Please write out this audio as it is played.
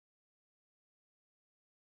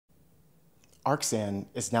ArcSan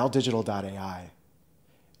is now digital.ai.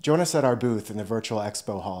 Join us at our booth in the virtual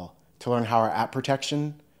expo hall to learn how our app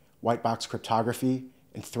protection, white box cryptography,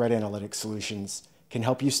 and threat analytics solutions can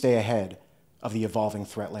help you stay ahead of the evolving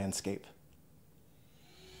threat landscape.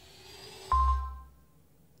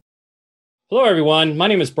 Hello, everyone. My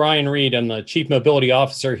name is Brian Reed. I'm the Chief Mobility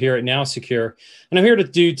Officer here at NowSecure, and I'm here to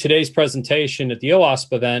do today's presentation at the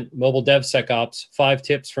OWASP event, Mobile DevSecOps, 5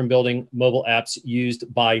 Tips from Building Mobile Apps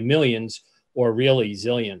Used by Millions, or really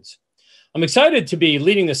Zillions. I'm excited to be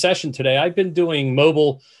leading the session today. I've been doing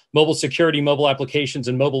mobile security, mobile applications,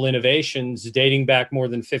 and mobile innovations dating back more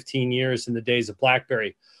than 15 years in the days of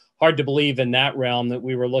BlackBerry. Hard to believe in that realm that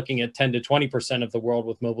we were looking at 10 to 20% of the world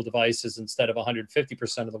with mobile devices instead of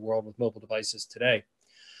 150% of the world with mobile devices today.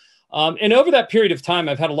 And over that period of time,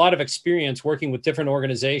 I've had a lot of experience working with different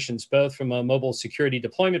organizations, both from a mobile security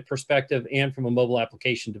deployment perspective and from a mobile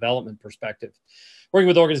application development perspective. Working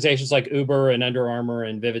with organizations like Uber and Under Armour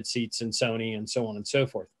and Vivid Seats and Sony and so on and so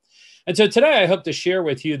forth. And so today I hope to share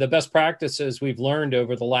with you the best practices we've learned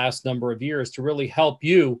over the last number of years to really help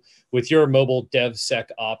you with your mobile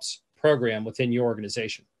DevSecOps program within your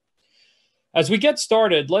organization. As we get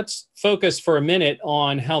started, let's focus for a minute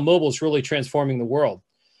on how mobile is really transforming the world.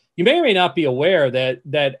 You may or may not be aware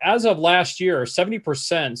that as of last year, 70%,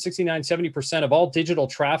 69-70% of all digital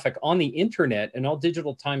traffic on the internet and all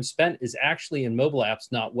digital time spent is actually in mobile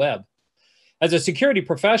apps, not web. As a security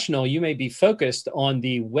professional, you may be focused on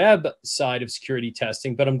the web side of security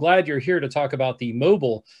testing, but I'm glad you're here to talk about the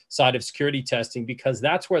mobile side of security testing because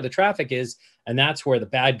that's where the traffic is and that's where the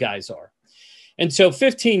bad guys are. And so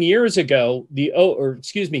 10 years ago, the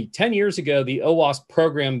OWASP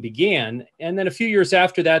program began. And then a few years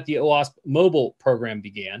after that, the OWASP mobile program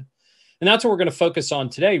began. And that's what we're going to focus on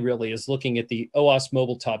today, really, is looking at the OWASP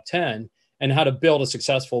mobile top 10 and how to build a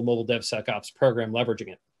successful mobile DevSecOps program leveraging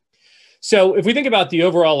it. So if we think about the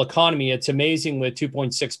overall economy, it's amazing with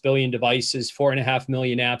 2.6 billion devices, 4.5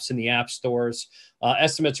 million apps in the app stores.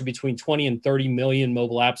 Estimates are between 20 and 30 million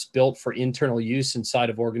mobile apps built for internal use inside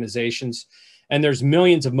of organizations. And there's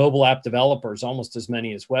millions of mobile app developers, almost as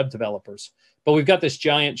many as web developers. But we've got this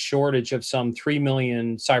giant shortage of some 3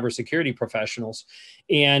 million cybersecurity professionals.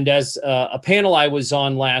 And as a panel I was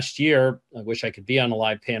on last year, I wish I could be on a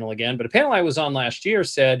live panel again, but a panel I was on last year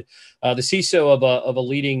said, the CISO of a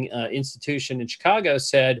leading institution in Chicago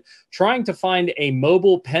said, trying to find a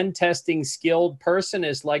mobile pen testing skilled person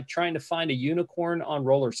is like trying to find a unicorn on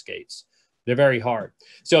roller skates. They're very hard.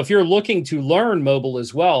 So if you're looking to learn mobile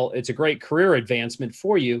as well, it's a great career advancement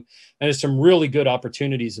for you. And there's some really good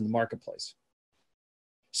opportunities in the marketplace.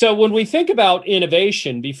 So when we think about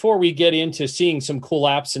innovation, before we get into seeing some cool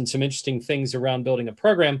apps and some interesting things around building a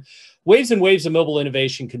program, waves and waves of mobile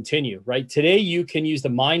innovation continue, right? Today, you can use the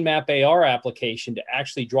Mind Map AR application to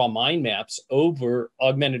actually draw mind maps over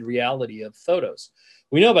augmented reality of photos.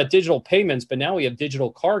 We know about digital payments, but now we have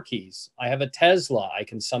digital car keys. I have a Tesla. I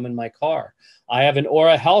can summon my car. I have an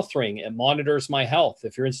Aura health ring. It monitors my health.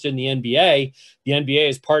 If you're interested in the NBA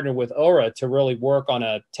has partnered with Aura to really work on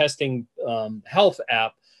a testing health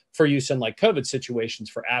app for use in like COVID situations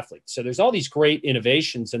for athletes. So there's all these great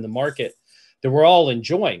innovations in the market that we're all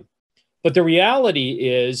enjoying. But the reality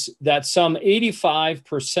is that some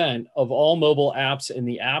 85% of all mobile apps in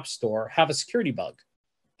the App Store have a security bug.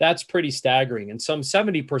 That's pretty staggering. And some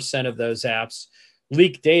 70% of those apps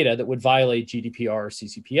leak data that would violate GDPR or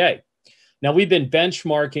CCPA. Now, we've been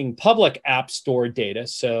benchmarking public app store data,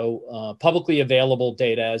 so publicly available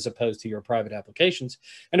data as opposed to your private applications.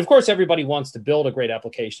 And of course, everybody wants to build a great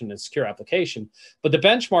application and a secure application, but the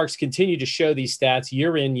benchmarks continue to show these stats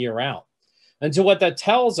year in, year out. And so what that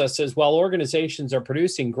tells us is while organizations are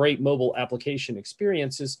producing great mobile application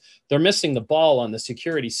experiences, they're missing the ball on the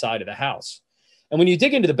security side of the house. And when you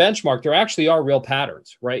dig into the benchmark, there actually are real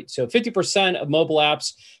patterns, right? So 50% of mobile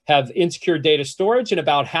apps have insecure data storage and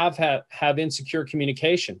about half have insecure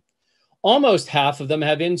communication. Almost half of them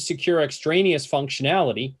have insecure extraneous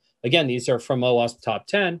functionality. Again, these are from OWASP Top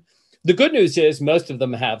 10. The good news is most of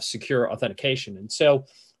them have secure authentication. And so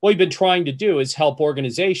what we've been trying to do is help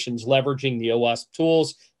organizations leveraging the OWASP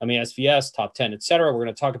tools, SVS, Top 10, et cetera. We're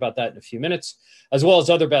going to talk about that in a few minutes, as well as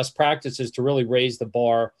other best practices to really raise the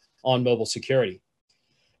bar on mobile security.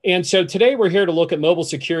 And so today we're here to look at mobile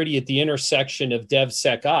security at the intersection of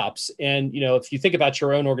DevSecOps. And if you think about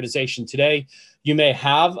your own organization today, you may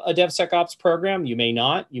have a DevSecOps program, you may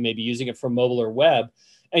not, you may be using it for mobile or web,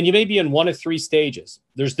 and you may be in one of 3 stages.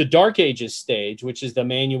 There's the dark ages stage, which is the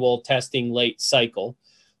manual testing late cycle.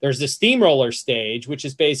 There's the steamroller stage, which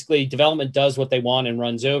is basically development does what they want and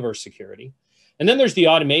runs over security. And then there's the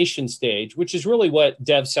automation stage, which is really what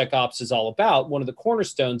DevSecOps is all about. One of the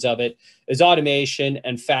cornerstones of it is automation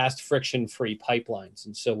and fast, friction-free pipelines.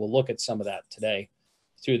 And so we'll look at some of that today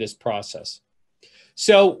through this process.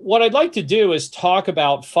 So what I'd like to do is talk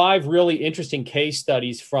about 5 really interesting case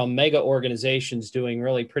studies from mega organizations doing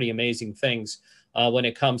really pretty amazing things when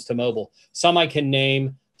it comes to mobile. Some I can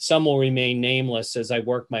name, some will remain nameless as I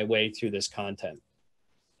work my way through this content.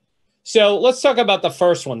 So let's talk about the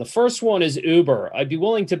first one. The first one is Uber. I'd be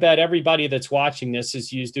willing to bet everybody that's watching this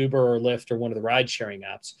has used Uber or Lyft or one of the ride-sharing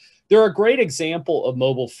apps. They're a great example of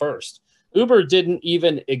mobile first. Uber didn't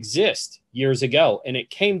even exist years ago, and it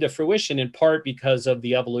came to fruition in part because of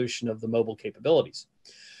the evolution of the mobile capabilities.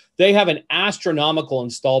 They have an astronomical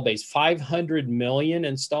install base, 500 million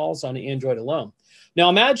installs on Android alone. Now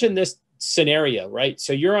imagine this scenario, right?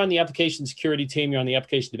 So you're on the application security team, you're on the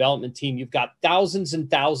application development team, you've got thousands and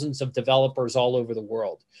thousands of developers all over the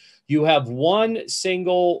world. You have one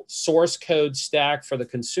single source code stack for the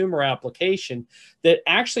consumer application that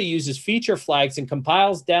actually uses feature flags and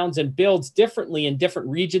compiles, downs, and builds differently in different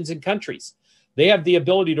regions and countries. They have the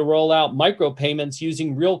ability to roll out micropayments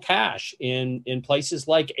using real cash in places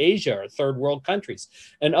like Asia or third world countries.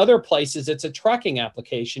 And other places, it's a trucking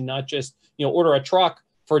application, not just order a truck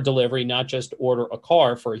for delivery, not just order a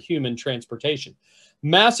car for a human transportation.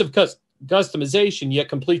 Massive customization, yet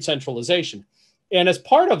complete centralization. And as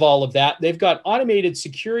part of all of that, they've got automated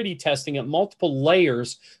security testing at multiple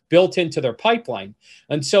layers built into their pipeline.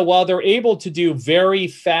 And so while they're able to do very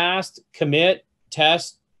fast commit,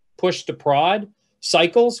 test, push to prod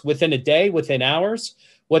cycles within a day, within hours,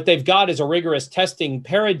 what they've got is a rigorous testing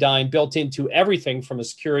paradigm built into everything from a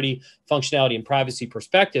security, functionality, and privacy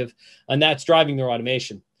perspective, and that's driving their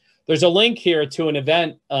automation. There's a link here to an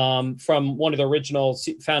event from one of the original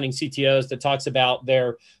founding CTOs that talks about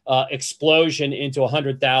their explosion into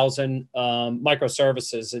 100,000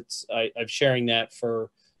 microservices. I'm sharing that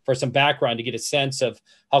for some background to get a sense of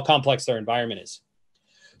how complex their environment is.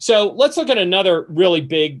 So let's look at another really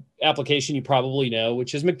big application you probably know,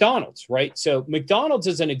 which is McDonald's, right? So McDonald's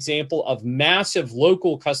is an example of massive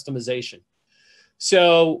local customization.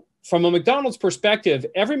 So from a McDonald's perspective,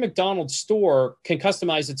 every McDonald's store can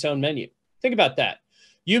customize its own menu. Think about that.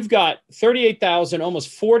 You've got 38,000, almost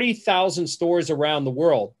 40,000 stores around the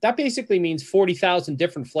world. That basically means 40,000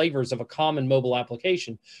 different flavors of a common mobile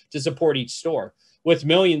application to support each store, with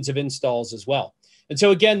millions of installs as well. And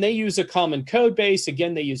so again, they use a common code base.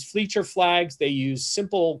 Again, they use feature flags. They use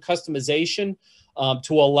simple customization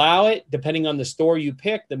to allow it, depending on the store you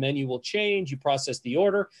pick, the menu will change, you process the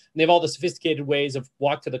order, and they have all the sophisticated ways of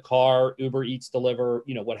walk to the car, Uber Eats, deliver,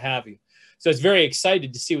 what have you. So it's very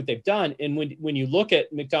excited to see what they've done. And when you look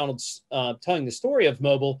at McDonald's telling the story of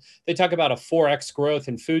mobile, they talk about a 4x growth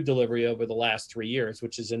in food delivery over the last 3 years,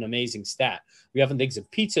 which is an amazing stat. We often think of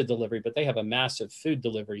pizza delivery, but they have a massive food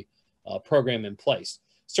delivery program in place.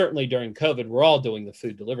 Certainly during COVID, we're all doing the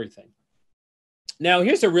food delivery thing. Now,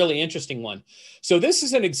 here's a really interesting one. So this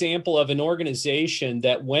is an example of an organization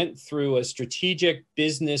that went through a strategic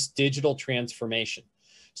business digital transformation.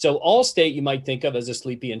 So Allstate, you might think of as a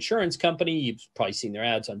sleepy insurance company. You've probably seen their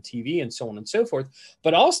ads on TV and so on and so forth.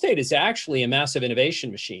 But Allstate is actually a massive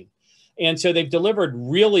innovation machine. And so they've delivered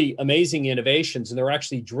really amazing innovations, and they're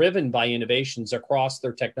actually driven by innovations across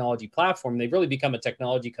their technology platform. They've really become a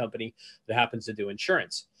technology company that happens to do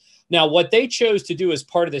insurance. Now, what they chose to do as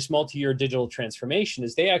part of this multi-year digital transformation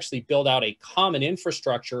is they actually build out a common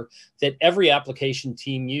infrastructure that every application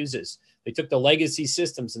team uses. They took the legacy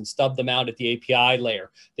systems and stubbed them out at the API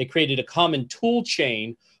layer. They created a common tool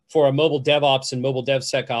chain for a mobile DevOps and mobile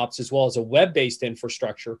DevSecOps, as well as a web-based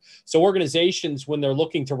infrastructure. So organizations, when they're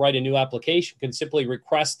looking to write a new application, can simply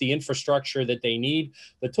request the infrastructure that they need,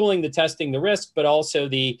 the tooling, the testing, the risk, but also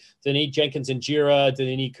do they need Jenkins and Jira? Do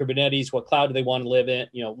they need Kubernetes? What cloud do they want to live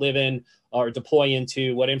in or deploy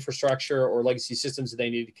into? What infrastructure or legacy systems do they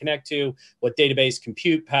need to connect to? What database,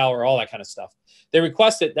 compute power, all that kind of stuff. They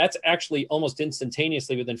request it. That's actually almost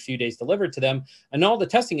instantaneously within a few days delivered to them. And all the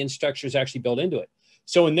testing infrastructure is actually built into it.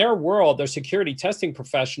 So in their world, their security testing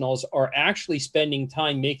professionals are actually spending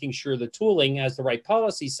time making sure the tooling has the right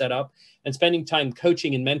policy set up and spending time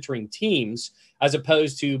coaching and mentoring teams as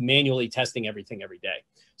opposed to manually testing everything every day.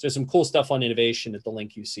 So some cool stuff on innovation at the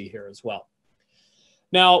link you see here as well.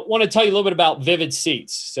 Now, I want to tell you a little bit about Vivid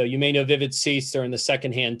Seats. So you may know Vivid Seats. They're in the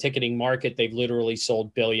secondhand ticketing market. They've literally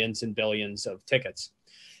sold billions and billions of tickets.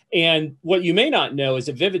 And what you may not know is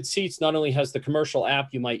that Vivid Seats not only has the commercial app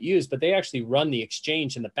you might use, but they actually run the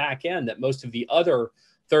exchange in the back end that most of the other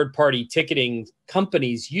third-party ticketing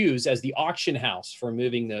companies use as the auction house for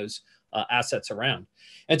moving those assets around.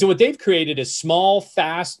 And so what they've created is small,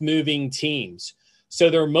 fast-moving teams. So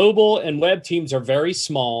their mobile and web teams are very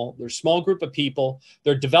small. They're a small group of people.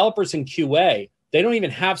 They're developers in QA. They don't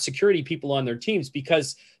even have security people on their teams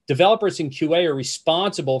because developers in QA are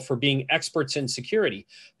responsible for being experts in security.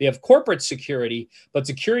 They have corporate security, but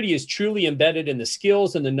security is truly embedded in the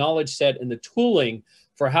skills and the knowledge set and the tooling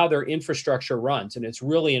for how their infrastructure runs. And it's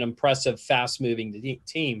really an impressive, fast-moving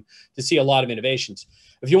team to see a lot of innovations.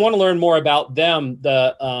 If you want to learn more about them,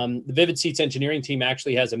 the Vivid Seats engineering team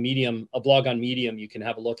actually has a blog on Medium you can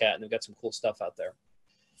have a look at, and they've got some cool stuff out there.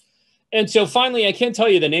 And so finally, I can't tell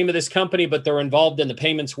you the name of this company, but they're involved in the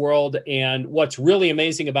payments world. And what's really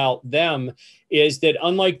amazing about them is that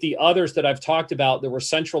unlike the others that I've talked about that were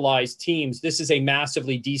centralized teams, this is a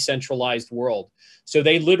massively decentralized world. So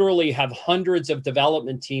they literally have hundreds of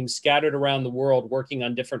development teams scattered around the world working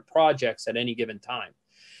on different projects at any given time.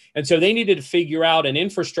 And so they needed to figure out an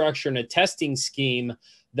infrastructure and a testing scheme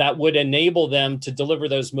that would enable them to deliver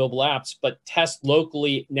those mobile apps, but test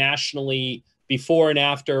locally, nationally, before and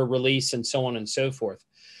after release, and so on and so forth.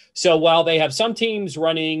 So while they have some teams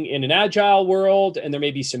running in an agile world, and there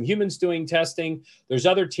may be some humans doing testing, there's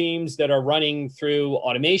other teams that are running through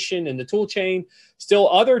automation and the tool chain. Still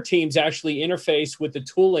other teams actually interface with the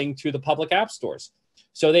tooling through the public app stores.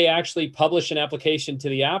 So they actually publish an application to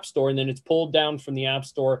the App Store, and then it's pulled down from the App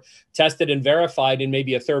Store, tested and verified in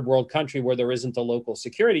maybe a third world country where there isn't a local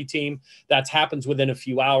security team. That happens within a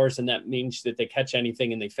few hours, and that means that they catch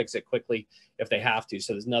anything and they fix it quickly if they have to.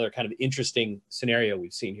 So there's another kind of interesting scenario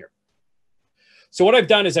we've seen here. So what I've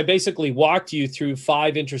done is I basically walked you through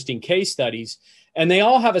 5 interesting case studies, and they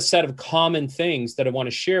all have a set of common things that I want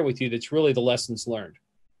to share with you that's really the lessons learned.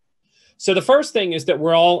 So the first thing is that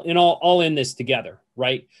we're all in this together,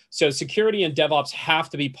 right? So security and DevOps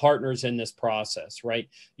have to be partners in this process, right?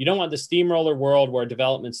 You don't want the steamroller world where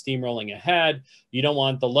development's steamrolling ahead. You don't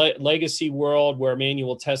want the legacy world where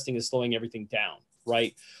manual testing is slowing everything down,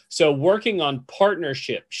 right? So working on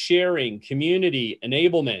partnership, sharing, community,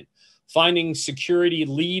 enablement, finding security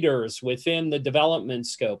leaders within the development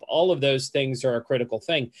scope, all of those things are a critical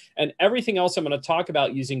thing. And everything else I'm going to talk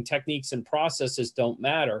about using techniques and processes don't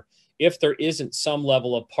matter if there isn't some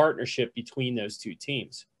level of partnership between those two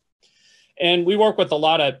teams. And we work with a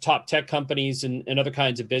lot of top tech companies and other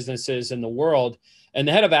kinds of businesses in the world. And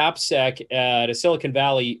the head of AppSec at a Silicon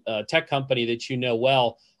Valley tech company that you know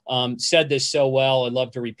well said this so well, I'd love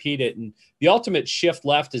to repeat it. And the ultimate shift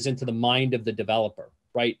left is into the mind of the developer,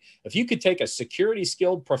 right? If you could take a security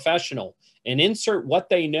skilled professional and insert what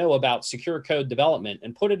they know about secure code development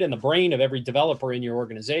and put it in the brain of every developer in your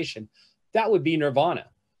organization, that would be nirvana.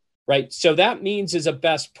 Right. So that means as a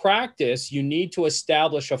best practice, you need to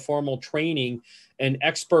establish a formal training and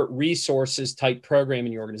expert resources type program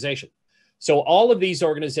in your organization. So all of these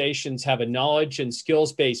organizations have a knowledge and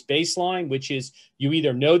skills-based baseline, which is you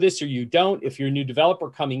either know this or you don't. If you're a new developer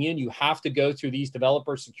coming in, you have to go through these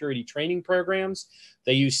developer security training programs.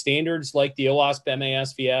 They use standards like the OWASP,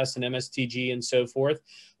 MASVS, and MSTG and so forth.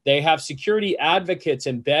 They have security advocates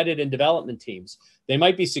embedded in development teams. They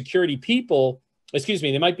might be security people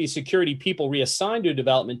reassigned to a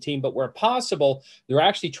development team, but where possible, they're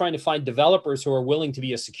actually trying to find developers who are willing to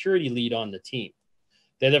be a security lead on the team.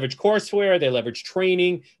 They leverage courseware, they leverage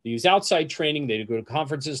training, they use outside training, they go to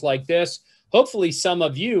conferences like this. Hopefully some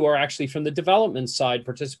of you are actually from the development side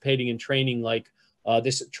participating in training like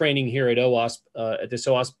this training here at OWASP, at this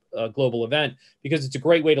OWASP global event, because it's a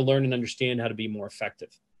great way to learn and understand how to be more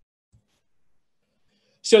effective.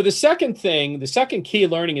 So the second key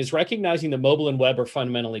learning is recognizing that mobile and web are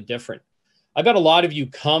fundamentally different. I bet a lot of you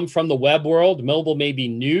come from the web world. Mobile may be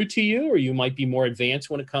new to you, or you might be more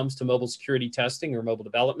advanced when it comes to mobile security testing or mobile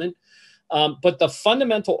development. But the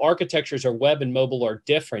fundamental architectures of web and mobile are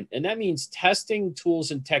different. And that means testing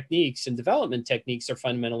tools and techniques and development techniques are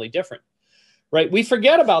fundamentally different, right? We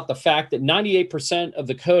forget about the fact that 98% of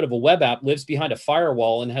the code of a web app lives behind a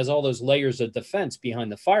firewall and has all those layers of defense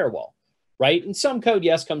behind the firewall. Right? And some code,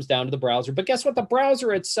 yes, comes down to the browser, but guess what? The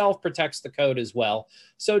browser itself protects the code as well.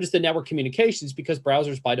 So does the network communications, because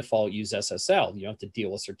browsers by default use SSL. You don't have to deal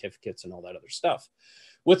with certificates and all that other stuff.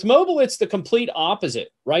 With mobile, it's the complete opposite,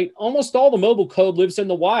 right? Almost all the mobile code lives in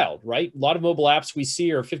the wild, right? A lot of mobile apps we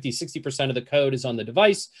see are 50, 60% of the code is on the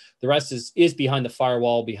device. The rest is behind the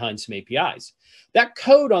firewall, behind some APIs. That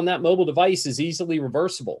code on that mobile device is easily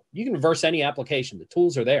reversible. You can reverse any application. The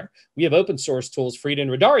tools are there. We have open source tools, Frida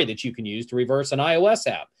and Radari, that you can use to reverse an iOS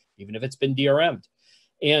app, even if it's been DRM'd.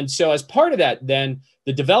 And so as part of that, then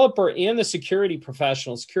the developer and the security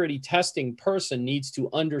professional, security testing person needs to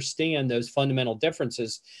understand those fundamental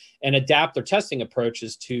differences and adapt their testing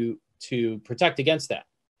approaches to protect against that.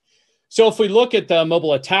 So if we look at the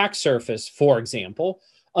mobile attack surface, for example,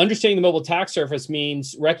 understanding the mobile attack surface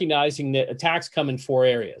means recognizing that attacks come in 4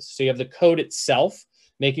 areas. So you have the code itself,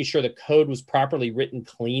 making sure the code was properly written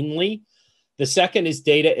cleanly. The second is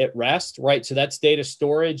data at rest, right? So that's data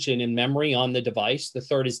storage and in memory on the device. The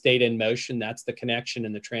third is data in motion. That's the connection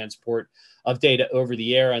and the transport of data over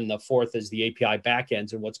the air. And the fourth is the API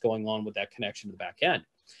backends and what's going on with that connection to the back end.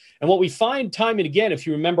 And what we find time and again, if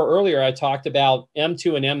you remember earlier, I talked about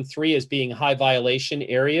M2 and M3 as being high violation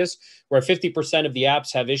areas where 50% of the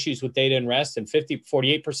apps have issues with data in rest and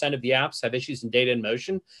 48% of the apps have issues in data in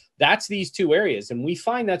motion. That's these 2 areas. And we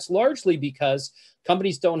find that's largely because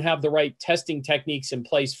companies don't have the right testing techniques in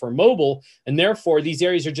place for mobile. And therefore, these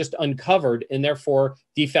areas are just uncovered and therefore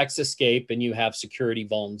defects escape and you have security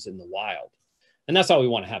vulns in the wild. And that's all we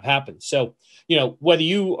want to have happen. So, whether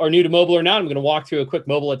you are new to mobile or not, I'm going to walk through a quick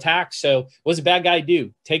mobile attack. So what does a bad guy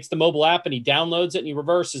do? Takes the mobile app and he downloads it and he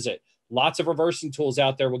reverses it. Lots of reversing tools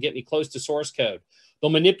out there will get me close to source code. They'll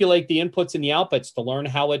manipulate the inputs and the outputs to learn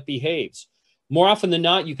how it behaves. More often than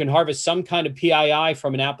not, you can harvest some kind of PII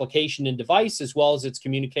from an application and device as well as its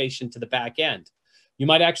communication to the back end. You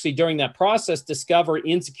might actually, during that process, discover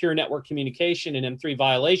insecure network communication and M3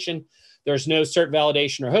 violation. There's no cert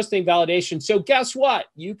validation or hosting validation. So guess what?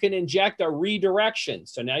 You can inject a redirection.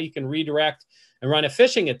 So now you can redirect and run a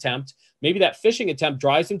phishing attempt. Maybe that phishing attempt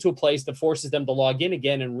drives them to a place that forces them to log in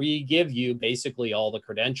again and re-give you basically all the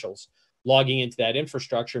credentials. Logging into that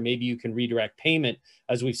infrastructure, maybe you can redirect payment,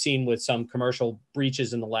 as we've seen with some commercial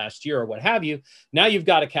breaches in the last year or what have you. Now you've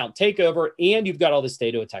got account takeover and you've got all this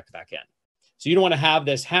data to attack the back end. So you don't want to have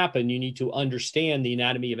this happen. You need to understand the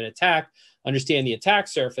anatomy of an attack, understand the attack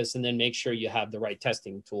surface, and then make sure you have the right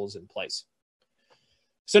testing tools in place.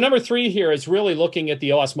 So number 3 here is really looking at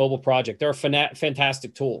the OWASP mobile project. There are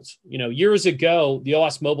fantastic tools. Years ago, the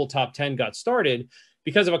OWASP mobile top 10 got started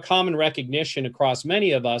because of a common recognition across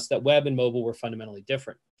many of us that web and mobile were fundamentally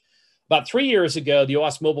different. About 3 years ago, the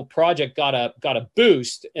OWASP mobile project got a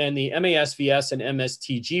boost and the MASVS and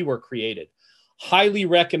MSTG were created. Highly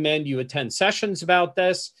recommend you attend sessions about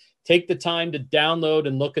this. Take the time to download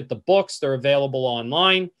and look at the books. They're available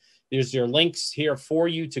online. There's your links here for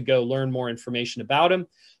you to go learn more information about them.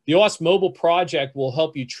 The OWASP mobile project will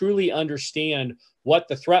help you truly understand what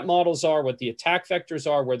the threat models are, what the attack vectors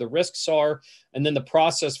are, where the risks are, and then the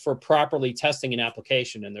process for properly testing an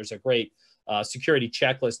application. And there's a great security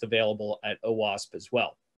checklist available at OWASP as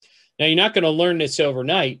well. Now, you're not going to learn this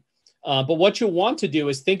overnight, but what you'll want to do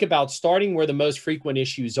is think about starting where the most frequent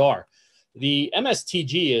issues are. The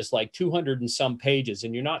MSTG is like 200 and some pages,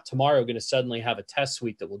 and you're not tomorrow going to suddenly have a test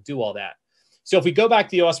suite that will do all that. So if we go back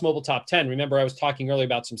to the OWASP mobile top 10, remember I was talking earlier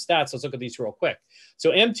about some stats. Let's look at these real quick.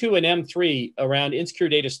 So M2 and M3 around insecure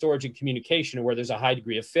data storage and communication are where there's a high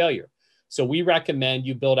degree of failure. So we recommend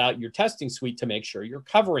you build out your testing suite to make sure you're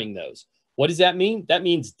covering those. What does that mean? That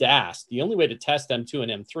means DAST. The only way to test M2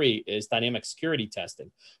 and M3 is dynamic security testing.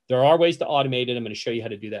 There are ways to automate it. I'm going to show you how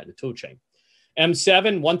to do that in the tool chain.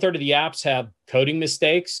 M7, 1/3 of the apps have coding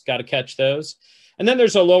mistakes. Got to catch those. And then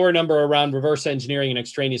there's a lower number around reverse engineering and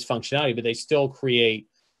extraneous functionality, but they still create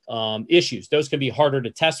issues. Those can be harder to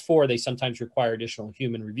test for. They sometimes require additional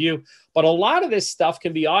human review. But a lot of this stuff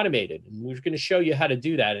can be automated. And we're going to show you how to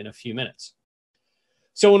do that in a few minutes.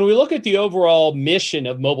 So when we look at the overall mission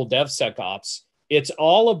of mobile DevSecOps, it's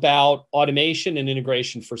all about automation and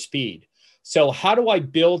integration for speed. So how do I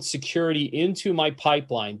build security into my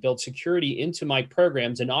pipeline, build security into my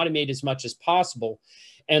programs, and automate as much as possible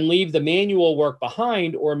and leave the manual work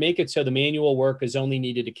behind, or make it so the manual work is only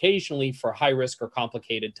needed occasionally for high risk or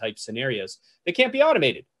complicated type scenarios that can't be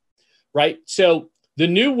automated, right? So the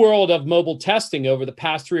new world of mobile testing over the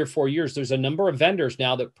past 3 or 4 years, there's a number of vendors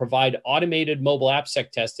now that provide automated mobile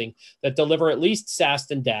AppSec testing that deliver at least SAST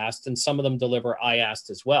and DAST, and some of them deliver IAST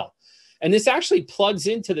as well. And this actually plugs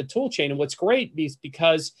into the tool chain. And what's great is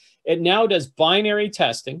because it now does binary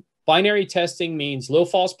testing. Binary testing means low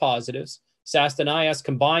false positives. SAST and IAST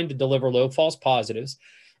combined to deliver low false positives.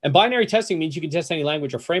 And binary testing means you can test any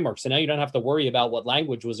language or framework. So now you don't have to worry about what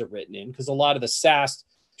language was it written in, because a lot of the SAST,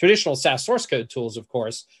 traditional SAST source code tools, of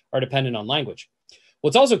course, are dependent on language.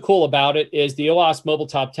 What's also cool about it is the OWASP Mobile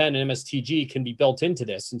Top 10 and MSTG can be built into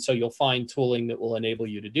this. And so you'll find tooling that will enable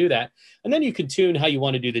you to do that. And then you can tune how you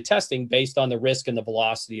want to do the testing based on the risk and the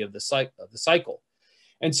velocity of the cycle.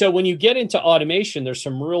 And so when you get into automation, there's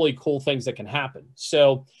some really cool things that can happen.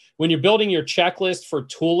 So when you're building your checklist for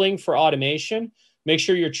tooling for automation, make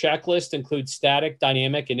sure your checklist includes static,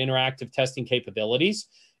 dynamic, and interactive testing capabilities.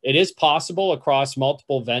 It is possible across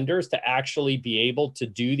multiple vendors to actually be able to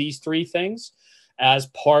do these 3 things as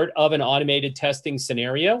part of an automated testing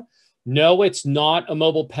scenario. No, it's not a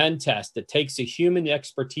mobile pen test. It takes a human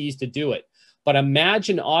expertise to do it. But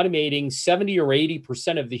imagine automating 70 or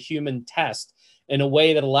 80% of the human test in a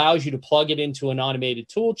way that allows you to plug it into an automated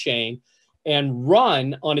tool chain and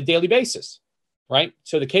run on a daily basis, right?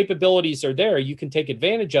 So the capabilities are there. You can take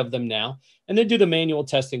advantage of them now and then do the manual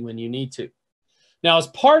testing when you need to. Now, as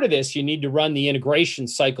part of this, you need to run the integration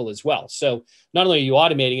cycle as well. So not only are you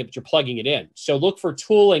automating it, but you're plugging it in. So look for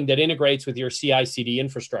tooling that integrates with your CI/CD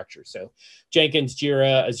infrastructure. So Jenkins,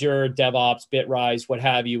 Jira, Azure, DevOps, Bitrise, what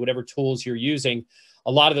have you, whatever tools you're using.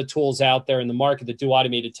 A lot of the tools out there in the market that do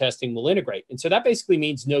automated testing will integrate. And so that basically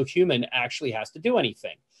means no human actually has to do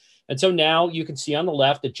anything. And so now you can see on the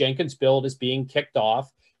left that Jenkins build is being kicked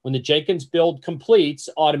off. When the Jenkins build completes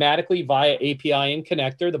automatically via API and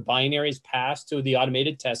connector, the binary is passed to the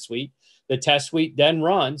automated test suite. The test suite then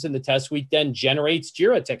runs, and the test suite then generates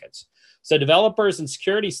Jira tickets. So developers and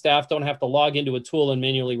security staff don't have to log into a tool and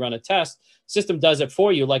manually run a test. The system does it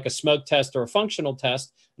for you like a smoke test or a functional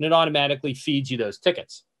test, and it automatically feeds you those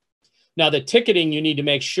tickets. Now, the ticketing you need to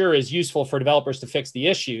make sure is useful for developers to fix the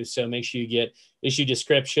issue. So make sure you get issue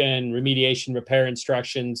description, remediation, repair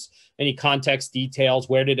instructions, any context details,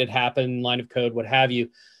 where did it happen, line of code, what have you,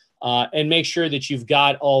 and make sure that you've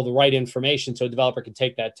got all the right information so a developer can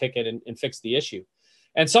take that ticket and fix the issue.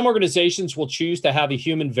 And some organizations will choose to have a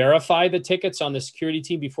human verify the tickets on the security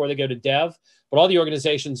team before they go to dev. But all the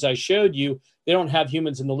organizations I showed you, they don't have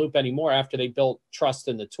humans in the loop anymore. After they built trust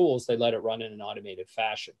in the tools, they let it run in an automated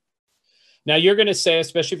fashion. Now, you're going to say,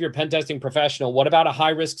 especially if you're a pen testing professional, what about a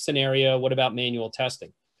high-risk scenario? What about manual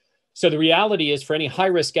testing? So the reality is for any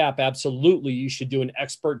high-risk app, absolutely, you should do an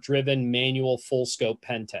expert-driven manual full-scope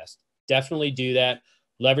pen test. Definitely do that.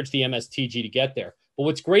 Leverage the MSTG to get there. But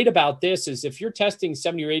what's great about this is if you're testing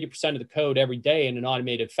 70 or 80% of the code every day in an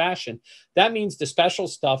automated fashion, that means the special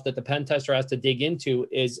stuff that the pen tester has to dig into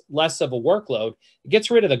is less of a workload. It gets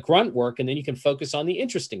rid of the grunt work, and then you can focus on the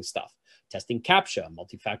interesting stuff. Testing CAPTCHA,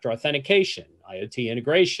 multi-factor authentication, IoT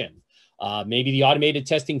integration. Maybe the automated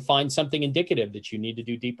testing finds something indicative that you need to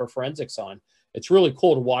do deeper forensics on. It's really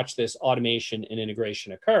cool to watch this automation and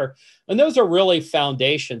integration occur. And those are really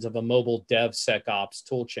foundations of a mobile DevSecOps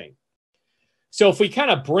toolchain. So if we kind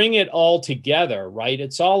of bring it all together, right,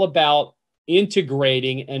 it's all about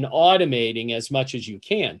integrating and automating as much as you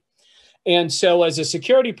can. And so as a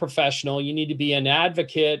security professional, you need to be an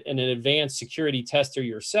advocate and an advanced security tester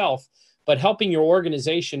yourself, but helping your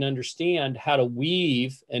organization understand how to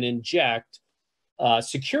weave and inject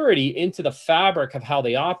security into the fabric of how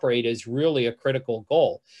they operate is really a critical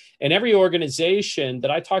goal. And every organization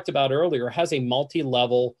that I talked about earlier has a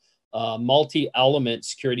multi-level, multi-element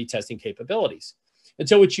security testing capabilities. And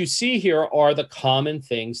so what you see here are the common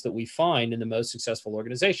things that we find in the most successful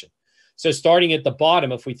organization. So starting at the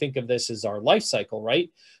bottom, if we think of this as our life cycle,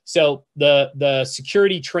 right? So the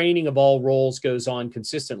security training of all roles goes on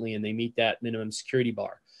consistently, and they meet that minimum security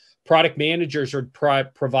bar. Product managers are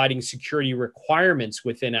providing security requirements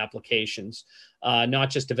within applications,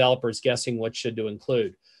 not just developers guessing what should to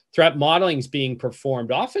include. Threat modeling is being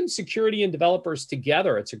performed, often security and developers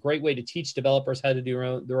together. It's a great way to teach developers how to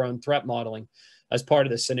do their own threat modeling as part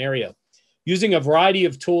of the scenario. Using a variety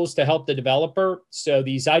of tools to help the developer. So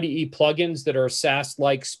these IDE plugins that are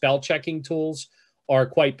SaaS-like spell checking tools are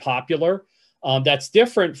quite popular. That's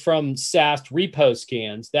different from SAST repo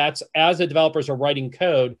scans. That's as the developers are writing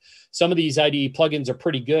code, some of these IDE plugins are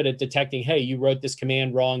pretty good at detecting, hey, you wrote this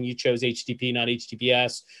command wrong, you chose HTTP, not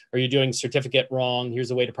HTTPS, or you're doing certificate wrong. Here's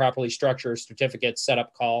a way to properly structure a certificate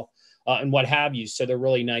setup call, and what have you. So they're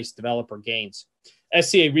really nice developer gains.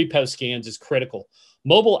 SCA repo scans is critical.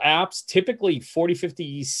 Mobile apps, typically 40,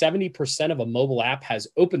 50, 70% of a mobile app has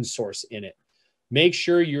open source in it. Make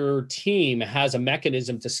sure your team has a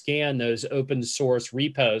mechanism to scan those open source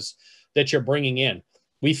repos that you're bringing in.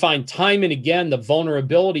 We find time and again the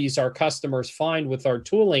vulnerabilities our customers find with our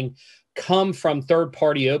tooling come from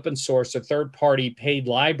third-party open source or third-party paid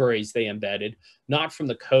libraries they embedded, not from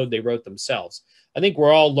the code they wrote themselves. I think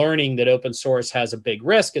we're all learning that open source has a big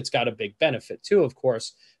risk. It's got a big benefit too, of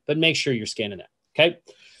course, but make sure you're scanning that. Okay.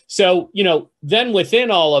 So, then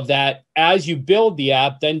within all of that, as you build the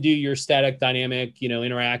app, then do your static, dynamic,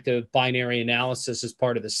 interactive binary analysis as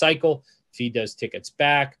part of the cycle, feed those tickets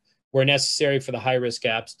back. Where necessary for the high-risk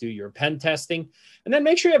apps, do your pen testing. And then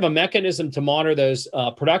make sure you have a mechanism to monitor those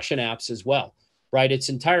production apps as well, right? It's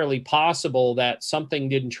entirely possible that something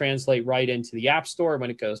didn't translate right into the App Store when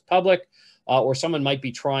it goes public, or someone might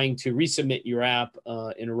be trying to resubmit your app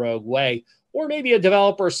in a rogue way. Or maybe a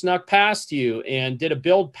developer snuck past you and did a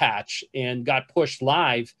build patch and got pushed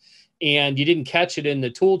live. and you didn't catch it in the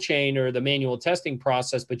tool chain or the manual testing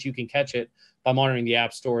process, but you can catch it by monitoring the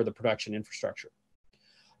app store or the production infrastructure.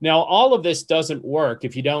 Now, all of this doesn't work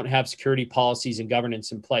if you don't have security policies and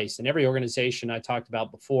governance in place. And every organization I talked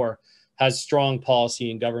about before has strong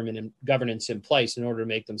policy and governance in place in order to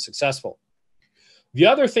make them successful. The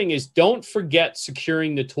other thing is, don't forget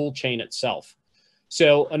securing the tool chain itself.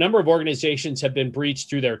 So a number of organizations have been breached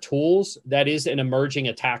through their tools. That is an emerging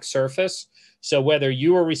attack surface. So whether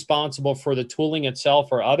you are responsible for the tooling itself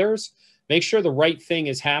or others, make sure the right thing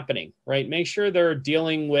is happening, right? Make sure they're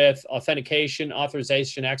dealing with authentication,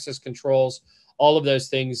 authorization, access controls. All of those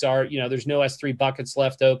things are, there's no S3 buckets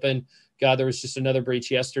left open. God, there was just another breach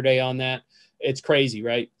yesterday on that. It's crazy,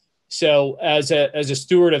 right? So as a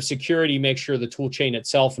steward of security, make sure the tool chain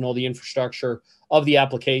itself and all the infrastructure of the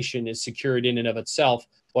application is secured in and of itself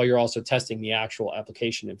while you're also testing the actual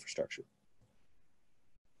application infrastructure.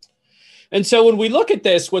 And so when we look at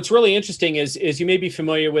this, what's really interesting is you may be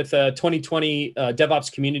familiar with a 2020 DevOps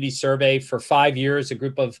community survey. For 5 years, a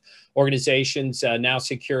group of organizations, Now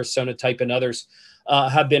Secure, Sonatype, and others,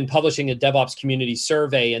 have been publishing a DevOps community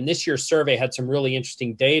survey. And this year's survey had some really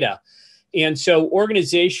interesting data. And so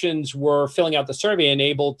organizations were filling out the survey and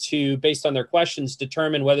able to, based on their questions,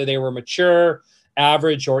 determine whether they were mature,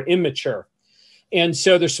 average, or immature. And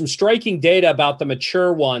so there's some striking data about the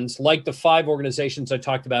mature ones, like the 5 organizations I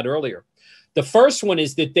talked about earlier. The first one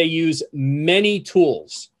is that they use many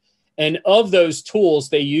tools. And of those tools,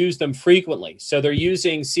 they use them frequently. So they're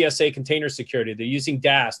using CSA container security. They're using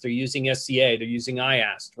DAST. They're using SCA. They're using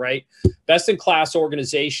IAST, right? Best-in-class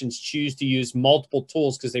organizations choose to use multiple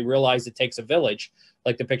tools because they realize it takes a village,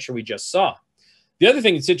 like the picture we just saw. The other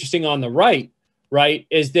thing that's interesting on the right,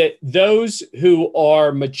 is that those who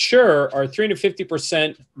are mature are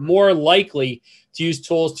 350% more likely to use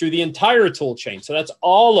tools through the entire tool chain. So that's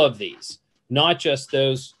all of these, not just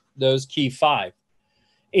those key 5.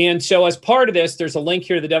 And so as part of this, there's a link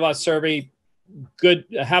here to the DevOps survey. Good,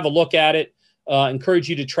 have a look at it. Encourage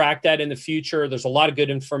you to track that in the future. There's a lot of good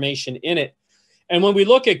information in it. And when we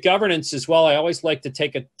look at governance as well, I always like to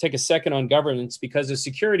take a second on governance, because as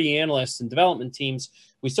security analysts and development teams,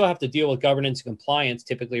 we still have to deal with governance and compliance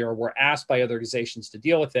typically, or we're asked by other organizations to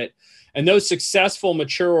deal with it. And those successful,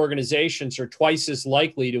 mature organizations are twice as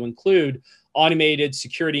likely to include automated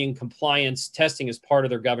security and compliance testing as part of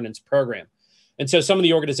their governance program. And so some of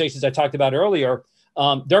the organizations I talked about earlier,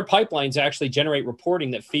 their pipelines actually generate reporting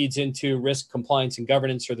that feeds into risk, compliance, and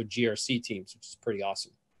governance or their GRC teams, which is pretty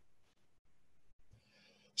awesome.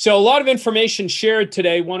 So a lot of information shared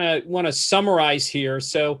today. Want to summarize here.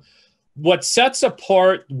 So what sets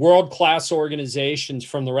apart world-class organizations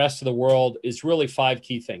from the rest of the world is really 5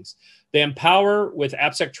 key things. They empower with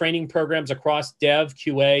AppSec training programs across dev,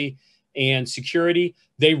 QA, and security.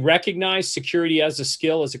 They recognize security as a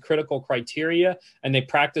skill, as a critical criteria, and they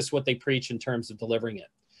practice what they preach in terms of delivering it.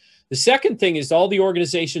 The second thing is all the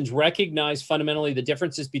organizations recognize fundamentally the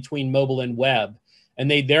differences between mobile and web,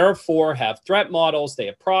 and they therefore have threat models, they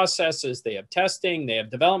have processes, they have testing, they have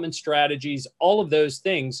development strategies. All of those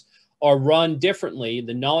things are run differently.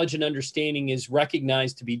 The knowledge and understanding is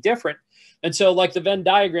recognized to be different. And so like the Venn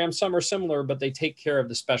diagram, some are similar, but they take care of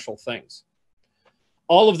the special things.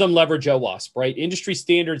 All of them leverage OWASP, right? Industry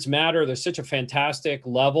standards matter. There's such a fantastic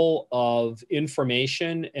level of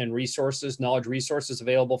information and resources, knowledge resources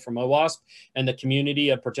available from OWASP and the community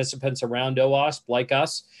of participants around OWASP like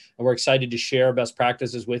us. And we're excited to share best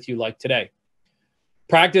practices with you like today.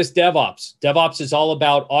 Practice DevOps. DevOps is all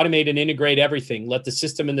about automate and integrate everything. Let the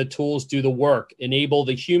system and the tools do the work. Enable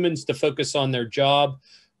the humans to focus on their job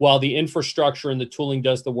while the infrastructure and the tooling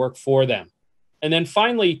does the work for them. And then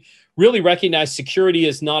finally, really recognize security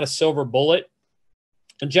is not a silver bullet.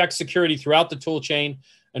 Inject security throughout the tool chain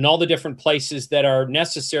and all the different places that are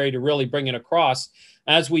necessary to really bring it across.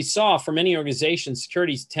 As we saw for many organizations,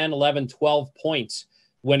 security is 10, 11, 12 points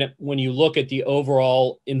when you look at the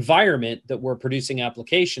overall environment that we're producing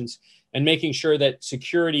applications, and making sure that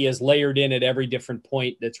security is layered in at every different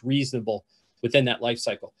point that's reasonable within that life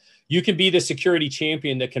cycle. You can be the security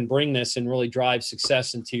champion that can bring this and really drive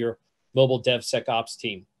success into your mobile DevSecOps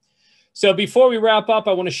team. So before we wrap up,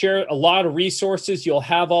 I want to share a lot of resources. You'll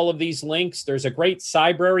have all of these links. There's a great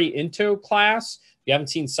Cybrary Into class. If you haven't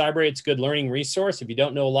seen Cybrary, it's a good learning resource. If you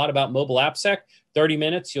don't know a lot about mobile AppSec, 30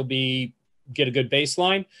 minutes, you'll get a good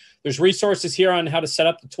baseline. There's resources here on how to set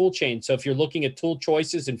up the tool chain. So if you're looking at tool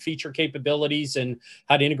choices and feature capabilities and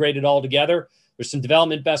how to integrate it all together, there's some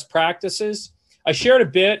development best practices. I shared a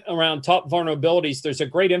bit around top vulnerabilities. There's a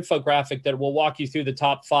great infographic that will walk you through the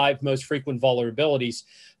top 5 most frequent vulnerabilities.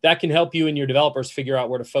 That can help you and your developers figure out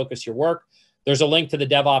where to focus your work. There's a link to the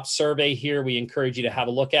DevOps survey here. We encourage you to have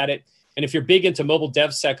a look at it. And if you're big into mobile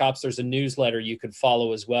DevSecOps, there's a newsletter you could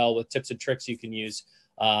follow as well with tips and tricks you can use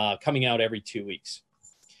coming out every 2 weeks.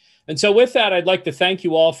 And so with that, I'd like to thank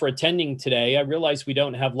you all for attending today. I realize we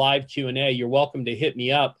don't have live Q&A. You're welcome to hit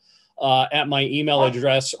me up at my email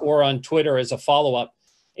address or on Twitter as a follow-up.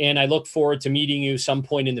 And I look forward to meeting you some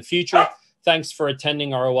point in the future. Thanks for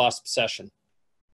attending our OWASP session.